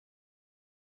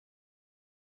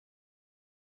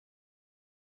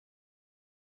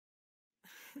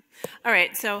All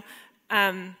right, so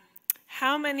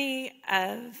how many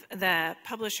of the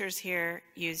publishers here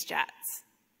use JATS?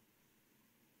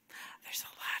 There's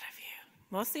a lot of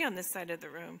you, mostly on this side of the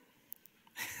room.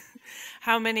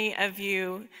 How many of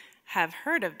you have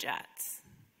heard of JATS?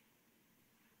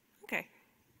 Okay,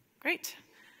 great.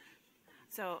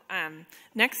 So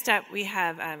next up, we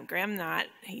have Graham Nott.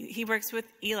 He works with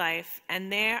eLife,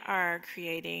 and they are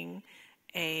creating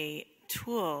a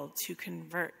tool to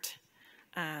convert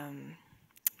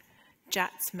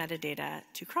JATS metadata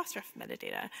to Crossref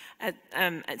metadata.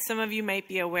 Some of you might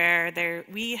be aware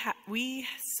we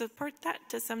support that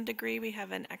to some degree. We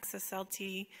have an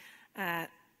XSLT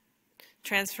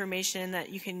transformation that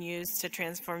you can use to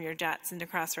transform your JATS into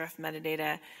Crossref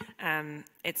metadata.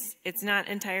 It's not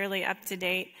entirely up to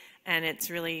date, and it's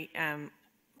really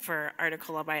for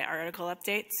article by article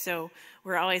updates. So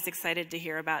we're always excited to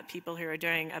hear about people who are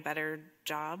doing a better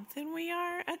job than we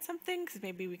are at something, because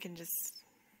maybe we can just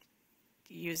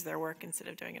use their work instead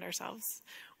of doing it ourselves,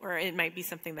 or it might be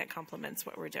something that complements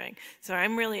what we're doing. So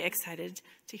I'm really excited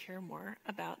to hear more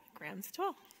about Graham's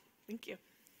tool. Thank you.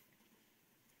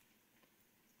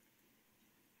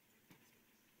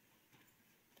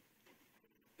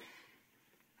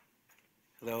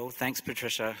 Hello, thanks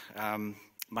Patricia.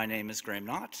 My name is Graham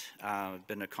Nott. I've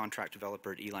been a contract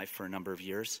developer at eLife for a number of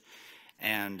years,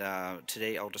 and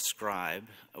today I'll describe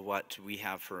what we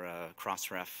have for a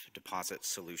Crossref deposit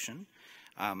solution.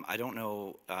 I don't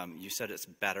know, you said it's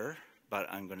better, but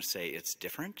I'm going to say it's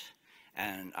different,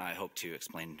 and I hope to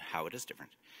explain how it is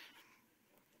different.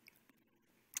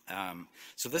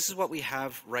 So this is what we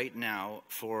have right now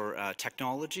for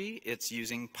technology. It's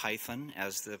using Python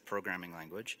as the programming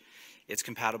language. It's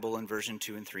compatible in version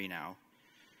 2 and 3 now.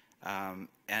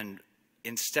 And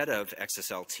instead of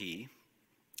XSLT,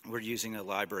 we're using a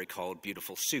library called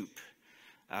Beautiful Soup,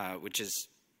 which is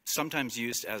sometimes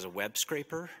used as a web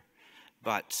scraper,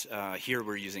 but here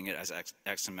we're using it as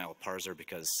XML parser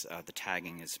because the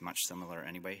tagging is much similar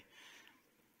anyway.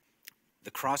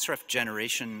 The Crossref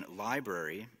generation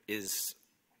library is,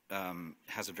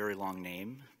 has a very long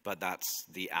name, but that's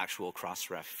the actual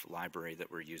Crossref library that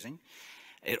we're using.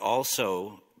 It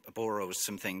also borrows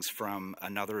some things from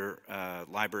another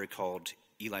library called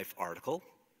eLife article,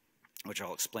 which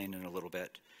I'll explain in a little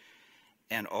bit.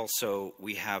 And also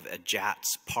we have a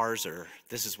JATS parser.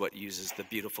 This is what uses the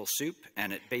Beautiful Soup,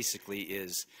 and it basically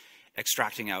is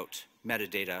extracting out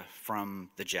metadata from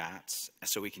the JATS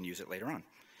so we can use it later on.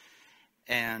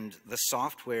 And the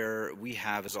software we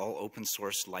have is all open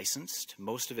source licensed.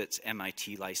 Most of it's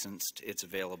MIT licensed. It's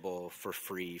available for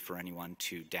free for anyone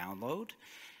to download.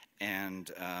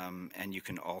 And you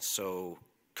can also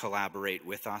collaborate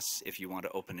with us if you want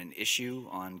to open an issue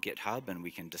on GitHub, and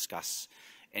we can discuss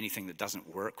anything that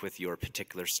doesn't work with your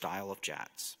particular style of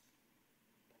JATS.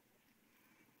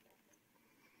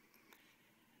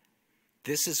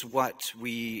 This is what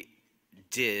we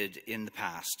did in the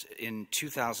past. In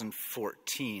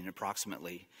 2014,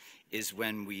 approximately, is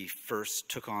when we first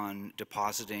took on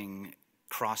depositing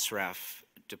Crossref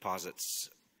deposits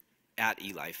at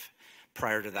eLife.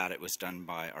 Prior to that, it was done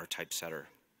by our typesetter.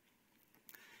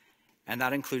 And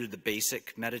that included the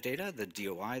basic metadata, the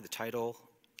DOI, the title,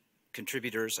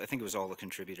 contributors, I think it was all the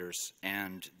contributors,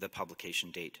 and the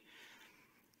publication date.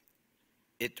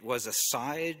 It was a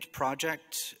side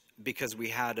project because we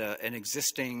had an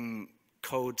existing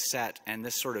code set, and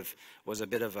this sort of was a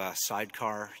bit of a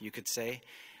sidecar, you could say,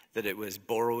 that it was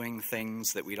borrowing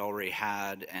things that we'd already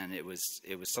had, and it was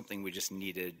something we just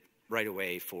needed right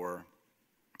away for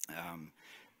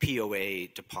POA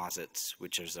deposits,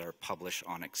 which is our publish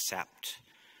on accept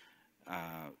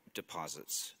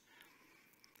deposits.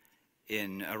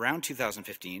 In around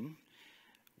 2015,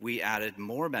 we added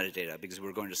more metadata because we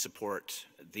were going to support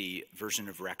the version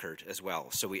of record as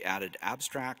well. So we added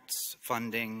abstracts,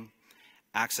 funding,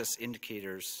 access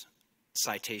indicators,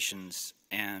 citations,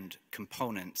 and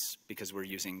components because we're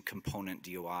using component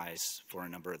DOIs for a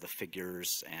number of the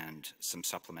figures and some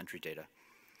supplementary data.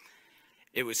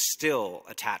 It was still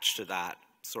attached to that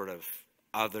sort of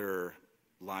other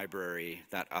library,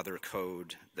 that other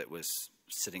code that was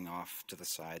sitting off to the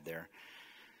side there.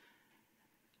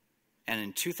 And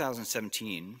in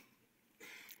 2017,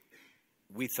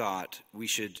 we thought we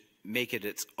should make it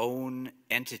its own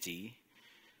entity,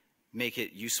 make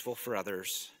it useful for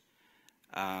others.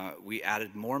 We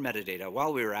added more metadata.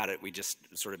 While we were at it, we just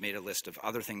sort of made a list of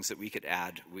other things that we could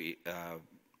add. We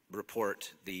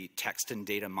report the text and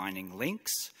data mining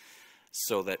links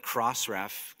so that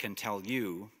Crossref can tell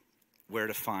you where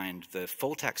to find the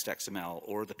full text XML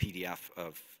or the PDF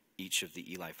of each of the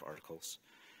eLife articles.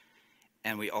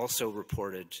 And we also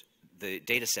reported the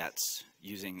data sets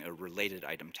using a related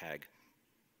item tag.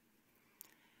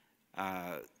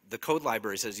 The code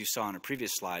libraries, as you saw on a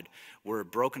previous slide, were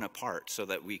broken apart so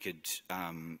that we could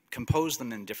compose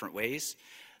them in different ways.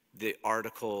 The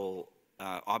article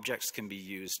objects can be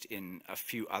used in a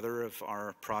few other of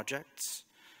our projects,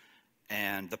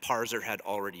 and the parser had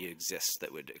already exists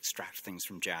that would extract things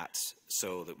from JATS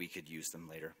so that we could use them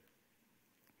later.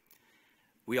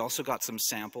 We also got some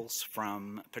samples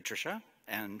from Patricia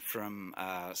and from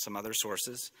some other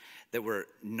sources that were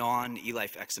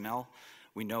non-eLife XML.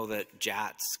 We know that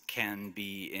JATS can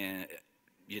be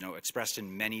expressed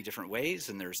in many different ways,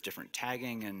 and there's different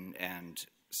tagging, and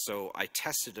so I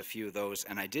tested a few of those,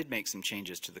 and I did make some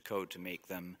changes to the code to make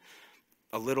them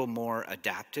a little more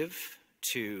adaptive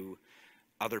to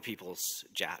other people's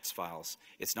JATS files.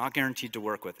 It's not guaranteed to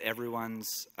work with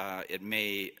everyone's. It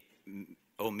may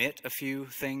omit a few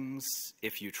things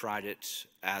if you tried it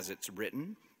as it's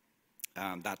written.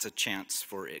 That's a chance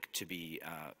for it to be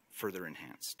further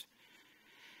enhanced.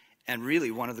 And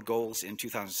really, one of the goals in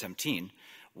 2017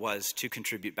 was to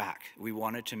contribute back. We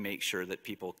wanted to make sure that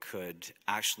people could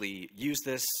actually use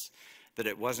this, that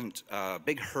it wasn't a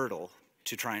big hurdle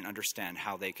to try and understand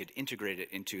how they could integrate it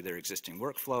into their existing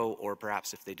workflow, or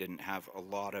perhaps if they didn't have a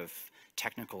lot of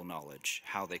technical knowledge,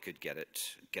 how they could get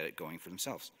it going for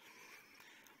themselves.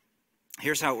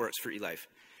 Here's how it works for eLife.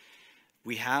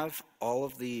 We have all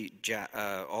of the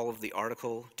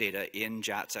article data in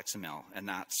JATS XML, and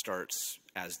that starts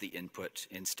as the input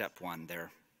in step 1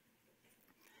 there.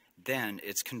 Then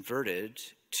it's converted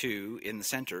to, in the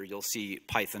center, you'll see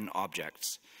Python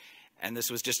objects. And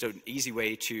this was just an easy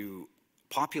way to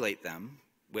populate them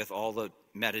with all the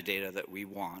metadata that we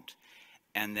want.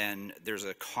 And then there's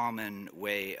a common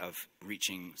way of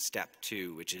reaching step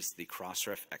 2, which is the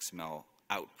Crossref XML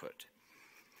output.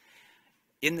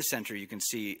 In the center, you can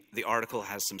see the article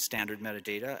has some standard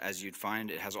metadata, as you'd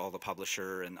find. It has all the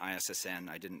publisher and ISSN.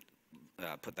 I didn't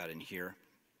put that in here.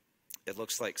 It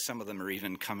looks like some of them are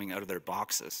even coming out of their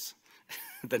boxes,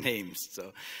 the names.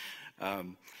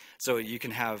 So you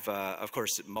can have, of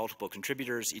course, multiple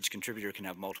contributors. Each contributor can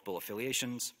have multiple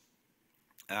affiliations.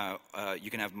 You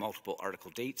can have multiple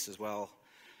article dates as well,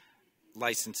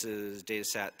 licenses, data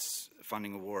sets,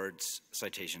 funding awards,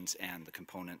 citations, and the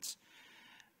components.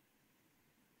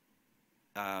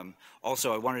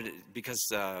 Also, I wanted to,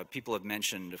 because people have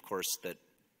mentioned, of course, that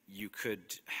you could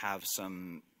have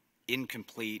some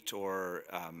incomplete or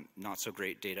not so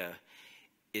great data.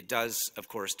 It does, of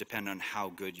course, depend on how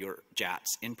good your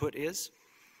JATS input is.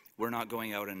 We're not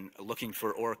going out and looking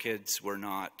for ORCIDs. We're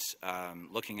not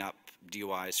looking up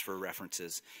DOIs for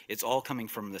references. It's all coming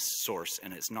from this source,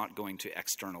 and it's not going to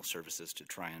external services to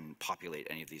try and populate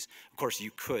any of these. Of course,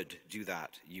 you could do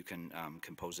that. You can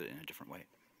compose it in a different way.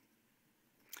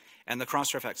 And the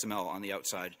Crossref XML on the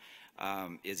outside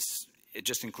is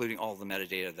just including all the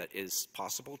metadata that is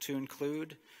possible to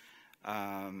include.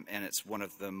 And it's one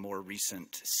of the more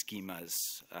recent schemas.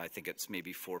 I think it's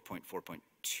maybe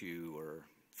 4.4.2 or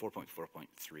 4.4.3.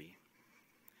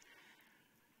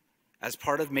 As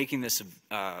part of making this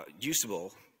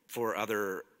usable for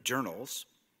other journals,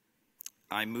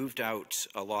 I moved out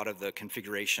a lot of the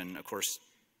configuration. Of course,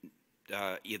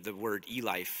 the word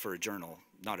eLife for a journal,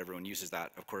 not everyone uses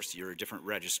that. Of course, you're a different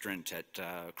registrant at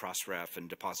Crossref and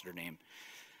depositor name.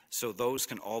 So those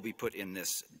can all be put in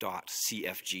this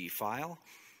 .cfg file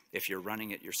if you're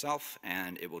running it yourself,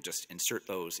 and it will just insert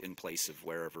those in place of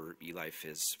wherever eLife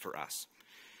is for us.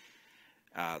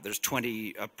 There's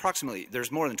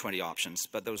there's more than 20 options,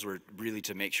 but those were really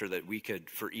to make sure that we could,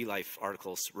 for eLife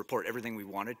articles, report everything we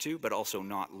wanted to, but also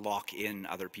not lock in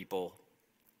other people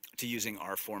to using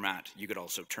our format. You could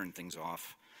also turn things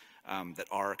off that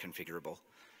are configurable.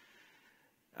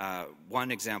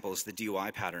 One example is the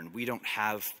DOI pattern. We don't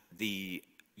have the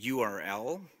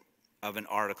URL of an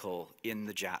article in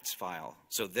the JATS file.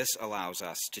 So this allows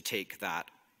us to take that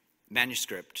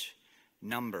manuscript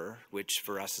number, which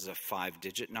for us is a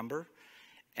 5-digit number,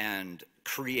 and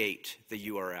create the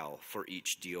URL for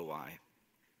each DOI.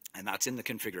 And that's in the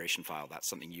configuration file. That's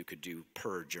something you could do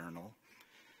per journal.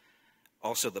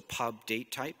 Also, the pub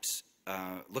date types.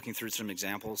 Looking through some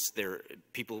examples,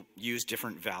 people use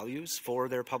different values for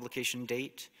their publication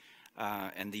date,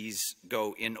 and these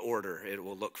go in order. It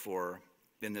will look for,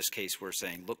 in this case, we're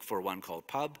saying look for one called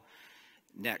pub.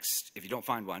 Next, if you don't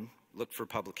find one, look for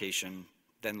publication,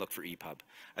 then look for EPUB.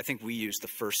 I think we use the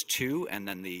first two, and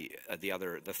then the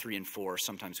 3 and 4,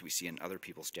 sometimes we see in other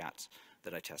people's JATS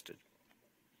that I tested.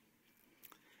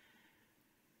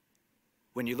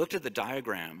 When you looked at the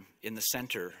diagram in the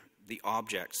center, the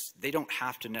objects, they don't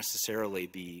have to necessarily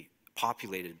be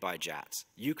populated by JATS.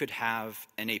 You could have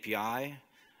an API,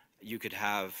 you could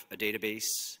have a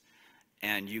database,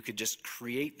 and you could just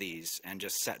create these and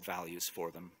just set values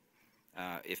for them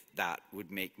if that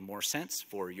would make more sense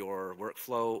for your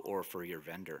workflow or for your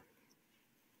vendor.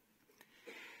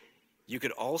 You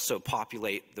could also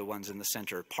populate the ones in the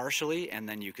center partially, and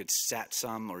then you could set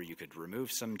some or you could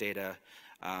remove some data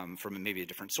from maybe a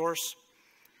different source.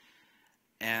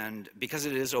 And because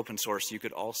it is open source, you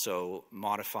could also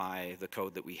modify the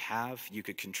code that we have. You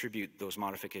could contribute those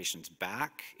modifications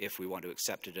back if we want to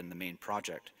accept it in the main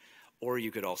project. Or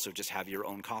you could also just have your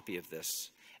own copy of this,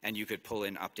 and you could pull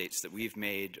in updates that we've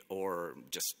made or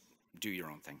just do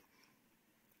your own thing.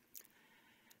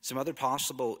 Some other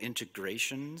possible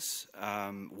integrations.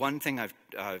 One thing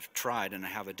I've tried, and I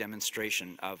have a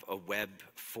demonstration of a web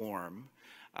form,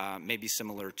 maybe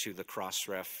similar to the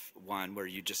Crossref one, where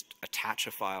you just attach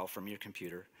a file from your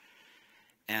computer,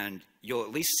 and you'll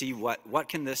at least see what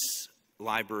can this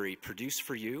library produce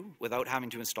for you without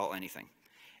having to install anything.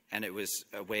 And it was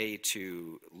a way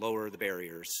to lower the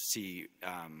barriers, see,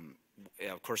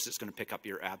 of course it's going to pick up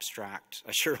your abstract.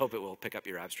 I sure hope it will pick up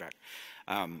your abstract.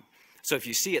 So if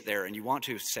you see it there and you want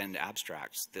to send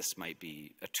abstracts, this might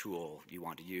be a tool you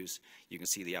want to use. You can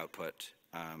see the output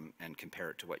and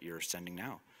compare it to what you're sending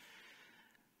now.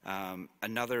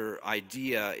 Another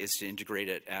idea is to integrate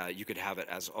it. You could have it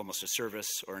as almost a service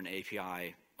or an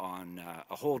API on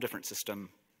a whole different system,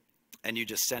 and you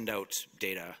just send out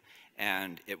data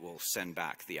and it will send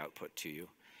back the output to you.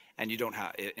 And you don't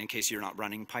have, in case you're not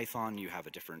running Python, you have a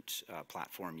different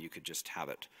platform, you could just have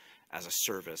it as a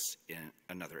service in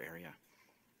another area.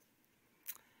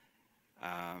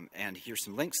 And here's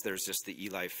some links. There's just the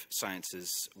eLife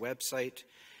Sciences website.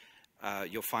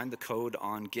 You'll find the code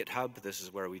on GitHub. This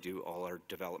is where we do all our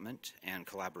development and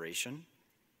collaboration.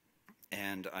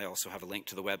 And I also have a link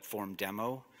to the web form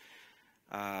demo.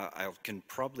 I can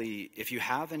probably, if you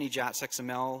have any JATS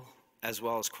XML, as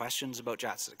well as questions about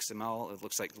JATS XML, it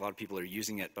looks like a lot of people are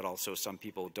using it, but also some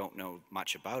people don't know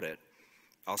much about it.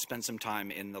 I'll spend some time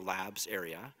in the labs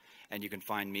area, and you can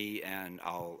find me, and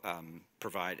I'll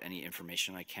provide any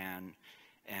information I can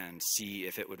and see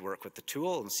if it would work with the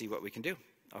tool and see what we can do.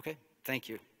 Okay, thank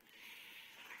you.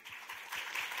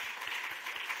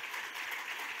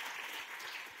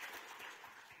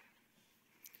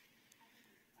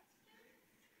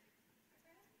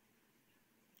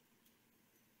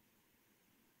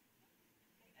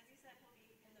 As you said, he'll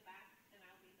be in the back, and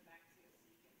I'll be in the back too. So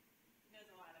he knows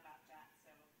a lot about JATS,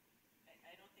 so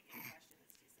I don't think any question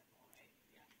is too simple, right?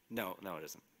 Yeah. No, it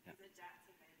isn't. Yeah. He's a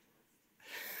JATS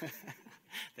evangelist.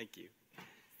 Thank you.